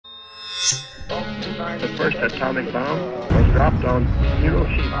The first atomic bomb was dropped on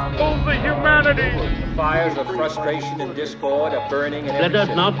Hiroshima. Oh, the humanity! The fires of frustration and discord are burning in Let us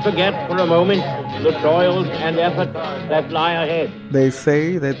not forget for a moment the toils and efforts that lie ahead. They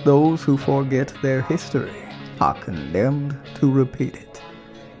say that those who forget their history are condemned to repeat it.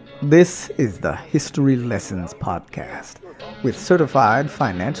 This is the History Lessons Podcast with certified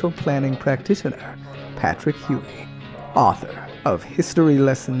financial planning practitioner Patrick Huey, author of History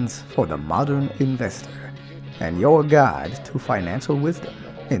Lessons for the Modern Investor, and your guide to financial wisdom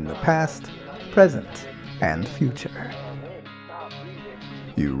in the past, present, and future.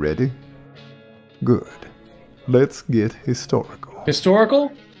 You ready? Good. Let's get historical.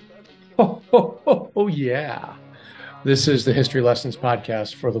 Historical? Oh, yeah. This is the History Lessons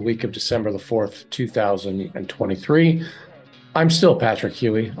Podcast for the week of December the 4th, 2023. I'm still Patrick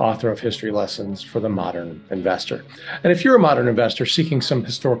Huey, author of History Lessons for the Modern Investor. And if you're a modern investor seeking some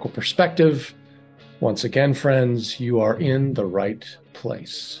historical perspective, once again, friends, you are in the right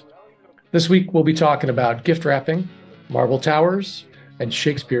place. This week, we'll be talking about gift wrapping, marble towers, and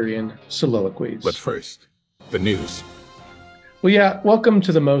Shakespearean soliloquies. But first, the news. Well, yeah, welcome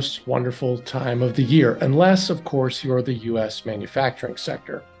to the most wonderful time of the year, unless, of course, you're the U.S. manufacturing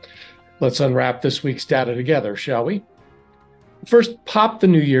sector. Let's unwrap this week's data together, shall we? First, pop the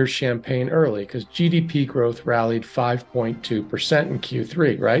New Year's champagne early, because GDP growth rallied 5.2% in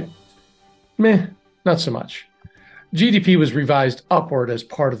Q3, right? Meh, not so much. GDP was revised upward as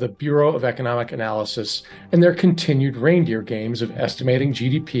part of the Bureau of Economic Analysis and their continued reindeer games of estimating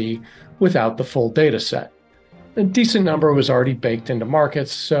GDP without the full data set. A decent number was already baked into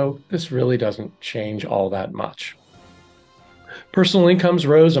markets, so this really doesn't change all that much. Personal incomes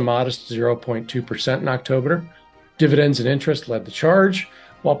rose a modest 0.2% in October. Dividends and interest led the charge,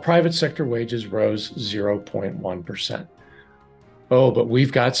 while private sector wages rose 0.1%. Oh, but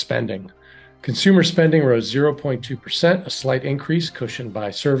we've got spending. Consumer spending rose 0.2%, a slight increase cushioned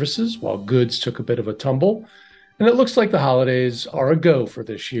by services, while goods took a bit of a tumble. And it looks like the holidays are a go for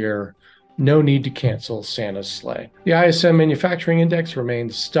this year. No need to cancel Santa's sleigh. The ISM Manufacturing Index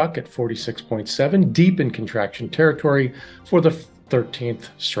remained stuck at 46.7, deep in contraction territory for the 13th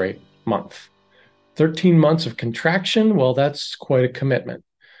straight month. 13 months of contraction, well, that's quite a commitment,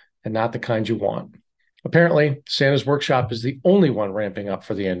 and not the kind you want. Apparently, Santa's workshop is the only one ramping up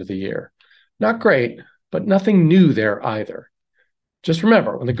for the end of the year. Not great, but nothing new there either. Just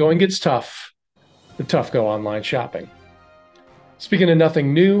remember, when the going gets tough, the tough go online shopping. Speaking of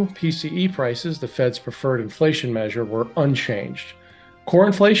nothing new, PCE prices, the Fed's preferred inflation measure, were unchanged. Core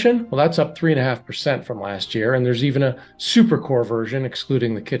inflation, well, that's up 3.5% from last year, and there's even a super core version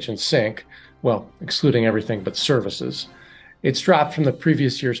excluding the kitchen sink, well, excluding everything but services. It's dropped from the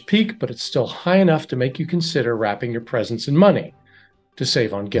previous year's peak, but it's still high enough to make you consider wrapping your presents in money to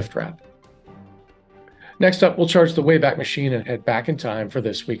save on gift wrap. Next up, we'll charge the Wayback Machine and head back in time for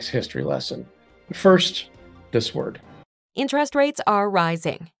this week's history lesson. But first, this word. Interest rates are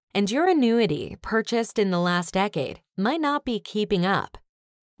rising, and your annuity purchased in the last decade might not be keeping up,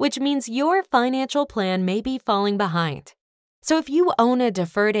 which means your financial plan may be falling behind. So if you own a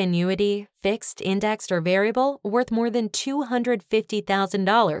deferred annuity, fixed, indexed, or variable worth more than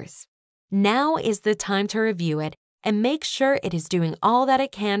 $250,000, now is the time to review it and make sure it is doing all that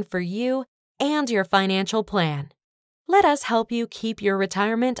it can for you and your financial plan. Let us help you keep your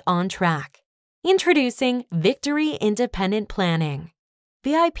retirement on track. Introducing Victory Independent Planning.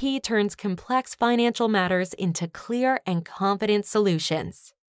 VIP turns complex financial matters into clear and confident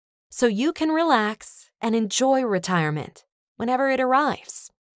solutions, so you can relax and enjoy retirement whenever it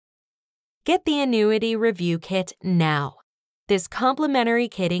arrives. Get the Annuity Review Kit now. This complimentary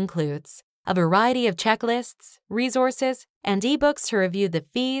kit includes a variety of checklists, resources, and ebooks to review the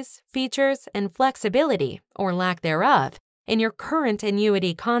fees, features, and flexibility, or lack thereof, in your current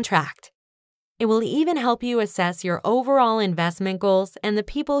annuity contract. It will even help you assess your overall investment goals and the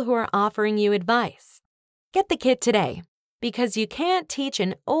people who are offering you advice. Get the kit today, because you can't teach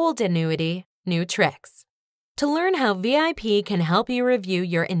an old annuity new tricks. To learn how VIP can help you review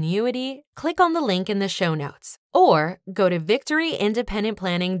your annuity, click on the link in the show notes or go to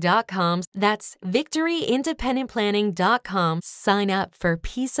victoryindependentplanning.com. That's victoryindependentplanning.com. Sign up for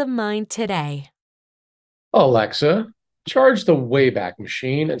peace of mind today. Alexa, charge the Wayback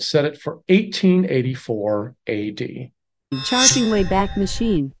Machine and set it for 1884 AD. Charging Wayback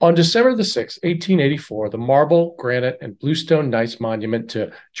Machine. On December the 6th, 1884, the marble, granite, and bluestone Knights Monument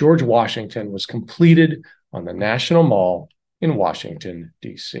to George Washington was completed on the National Mall in Washington,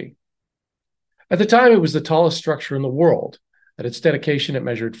 D.C. At the time, it was the tallest structure in the world. At its dedication, it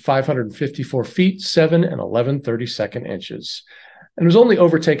measured 554 feet, 7 and 11/32 inches. and was only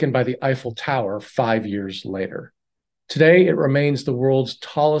overtaken by the Eiffel Tower 5 years later. Today, it remains the world's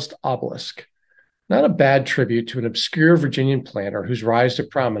tallest obelisk. Not a bad tribute to an obscure Virginian planter whose rise to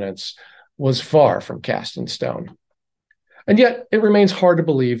prominence was far from cast in stone. And yet, it remains hard to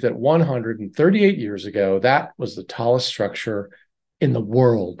believe that 138 years ago, that was the tallest structure in the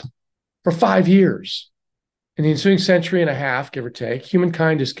world for 5 years. In the ensuing century and a half, give or take,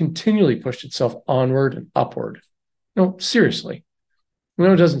 humankind has continually pushed itself onward and upward. No, seriously. I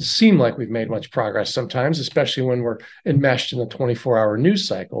know it doesn't seem like we've made much progress sometimes, especially when we're enmeshed in the 24-hour news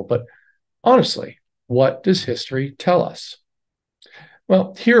cycle. But honestly, what does history tell us?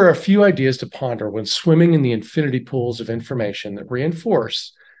 Well, here are a few ideas to ponder when swimming in the infinity pools of information that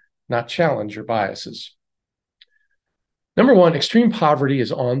reinforce, not challenge, your biases. Number one, extreme poverty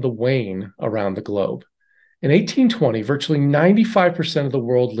is on the wane around the globe. In 1820, virtually 95% of the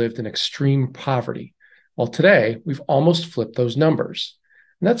world lived in extreme poverty, while today we've almost flipped those numbers.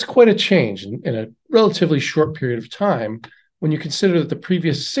 And that's quite a change in a relatively short period of time when you consider that the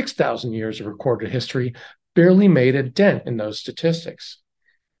previous 6,000 years of recorded history barely made a dent in those statistics.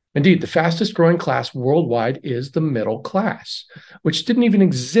 Indeed, the fastest growing class worldwide is the middle class, which didn't even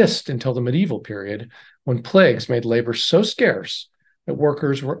exist until the medieval period when plagues made labor so scarce that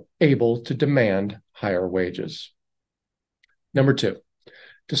workers were able to demand higher wages. Number two,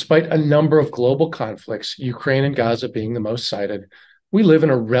 despite a number of global conflicts, Ukraine and Gaza being the most cited, we live in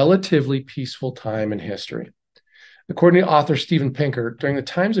a relatively peaceful time in history. According to author Steven Pinker, during the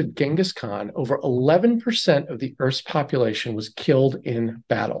times of Genghis Khan, over 11% of the Earth's population was killed in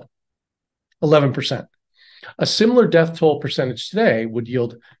battle. 11%. A similar death toll percentage today would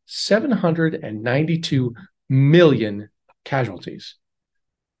yield 792 million casualties.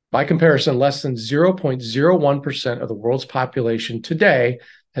 By comparison, less than 0.01% of the world's population today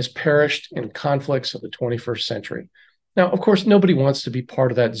has perished in conflicts of the 21st century. Now, of course, nobody wants to be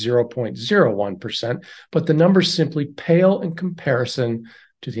part of that 0.01%, but the numbers simply pale in comparison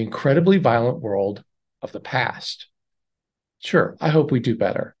to the incredibly violent world of the past. Sure, I hope we do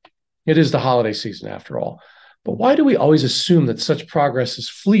better. It is the holiday season after all. But why do we always assume that such progress is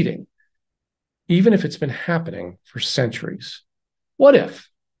fleeting, even if it's been happening for centuries? What if,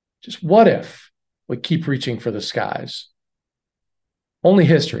 just what if, we keep reaching for the skies? Only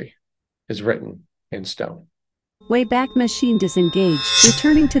history is written in stone. Wayback Machine disengaged,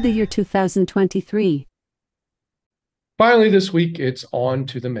 returning to the year 2023. Finally, this week, it's on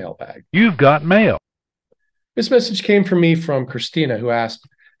to the mailbag. You've got mail. This message came from me from Christina, who asked,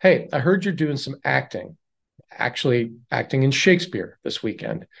 "Hey, I heard you're doing some acting, actually acting in Shakespeare this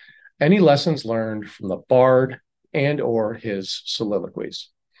weekend. Any lessons learned from the bard and or his soliloquies?"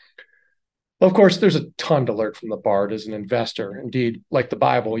 Of course, there's a ton to learn from the bard as an investor. Indeed, like the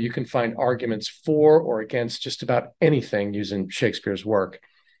Bible, you can find arguments for or against just about anything using Shakespeare's work.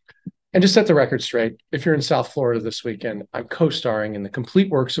 And to set the record straight, if you're in South Florida this weekend, I'm co-starring in the complete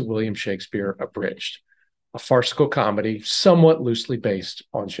works of William Shakespeare Abridged, a farcical comedy somewhat loosely based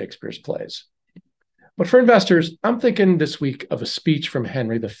on Shakespeare's plays. But for investors, I'm thinking this week of a speech from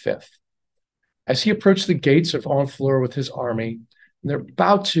Henry V. As he approached the gates of Honfleur with his army, and they're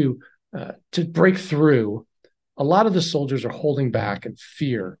about to break through, a lot of the soldiers are holding back in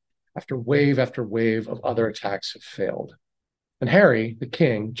fear after wave of other attacks have failed. And Harry, the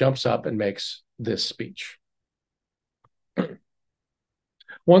king, jumps up and makes this speech.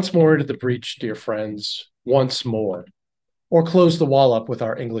 "Once more into the breach, dear friends, once more, or close the wall up with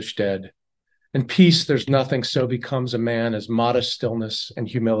our English dead. In peace, there's nothing so becomes a man as modest stillness and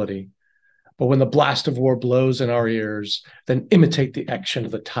humility. But when the blast of war blows in our ears, then imitate the action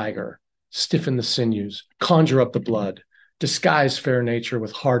of the tiger, stiffen the sinews, conjure up the blood, disguise fair nature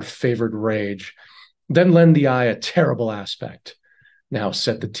with hard-favored rage, then lend the eye a terrible aspect. Now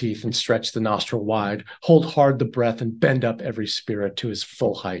set the teeth and stretch the nostril wide, hold hard the breath and bend up every spirit to his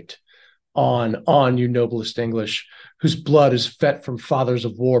full height. On, you noblest English, whose blood is fet from fathers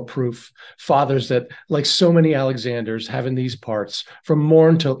of war proof, fathers that, like so many Alexanders, have in these parts, from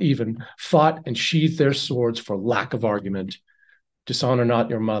morn till even, fought and sheathed their swords for lack of argument. Dishonor not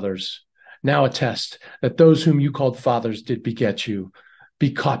your mothers. Now attest that those whom you called fathers did beget you.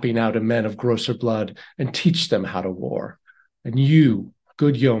 Be copy now to men of grosser blood, and teach them how to war. And you,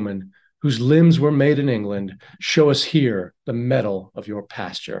 good yeomen, whose limbs were made in England, show us here the mettle of your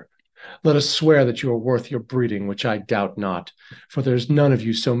pasture. Let us swear that you are worth your breeding, which I doubt not, for there is none of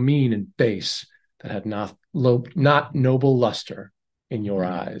you so mean and base that had not noble luster in your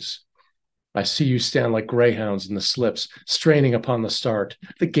eyes. I see you stand like greyhounds in the slips, straining upon the start.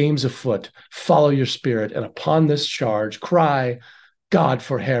 The game's afoot. Follow your spirit, and upon this charge, cry, God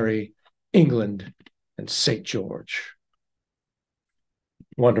for Harry, England, and St. George."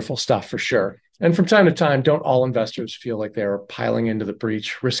 Wonderful stuff for sure. And from time to time, don't all investors feel like they're piling into the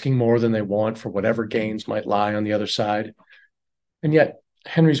breach, risking more than they want for whatever gains might lie on the other side? And yet,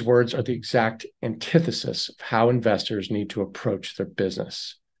 Henry's words are the exact antithesis of how investors need to approach their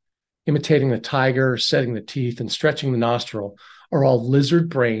business. Imitating the tiger, setting the teeth, and stretching the nostril are all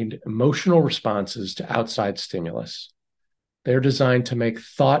lizard-brained emotional responses to outside stimulus. They're designed to make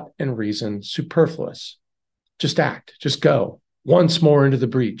thought and reason superfluous. Just act, just go, once more into the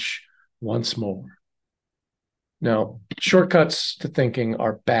breach, once more. No, shortcuts to thinking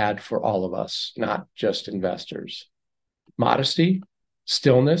are bad for all of us, not just investors. Modesty,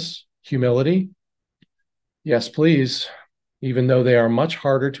 stillness, humility, yes, please, even though they are much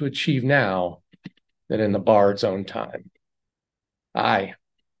harder to achieve now than in the bard's own time. Aye,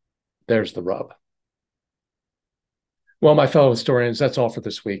 there's the rub. Well, my fellow historians, that's all for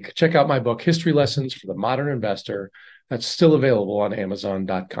this week. Check out my book, History Lessons for the Modern Investor. That's still available on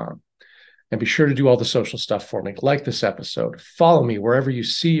Amazon.com. And be sure to do all the social stuff for me, like this episode. Follow me wherever you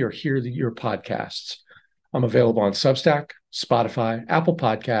see or hear your podcasts. I'm available on Substack, Spotify, Apple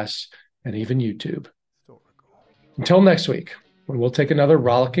Podcasts, and even YouTube. Until next week, when we'll take another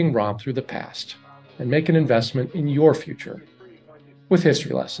rollicking romp through the past and make an investment in your future with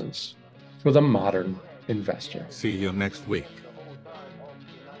history lessons for the modern investor. See you next week.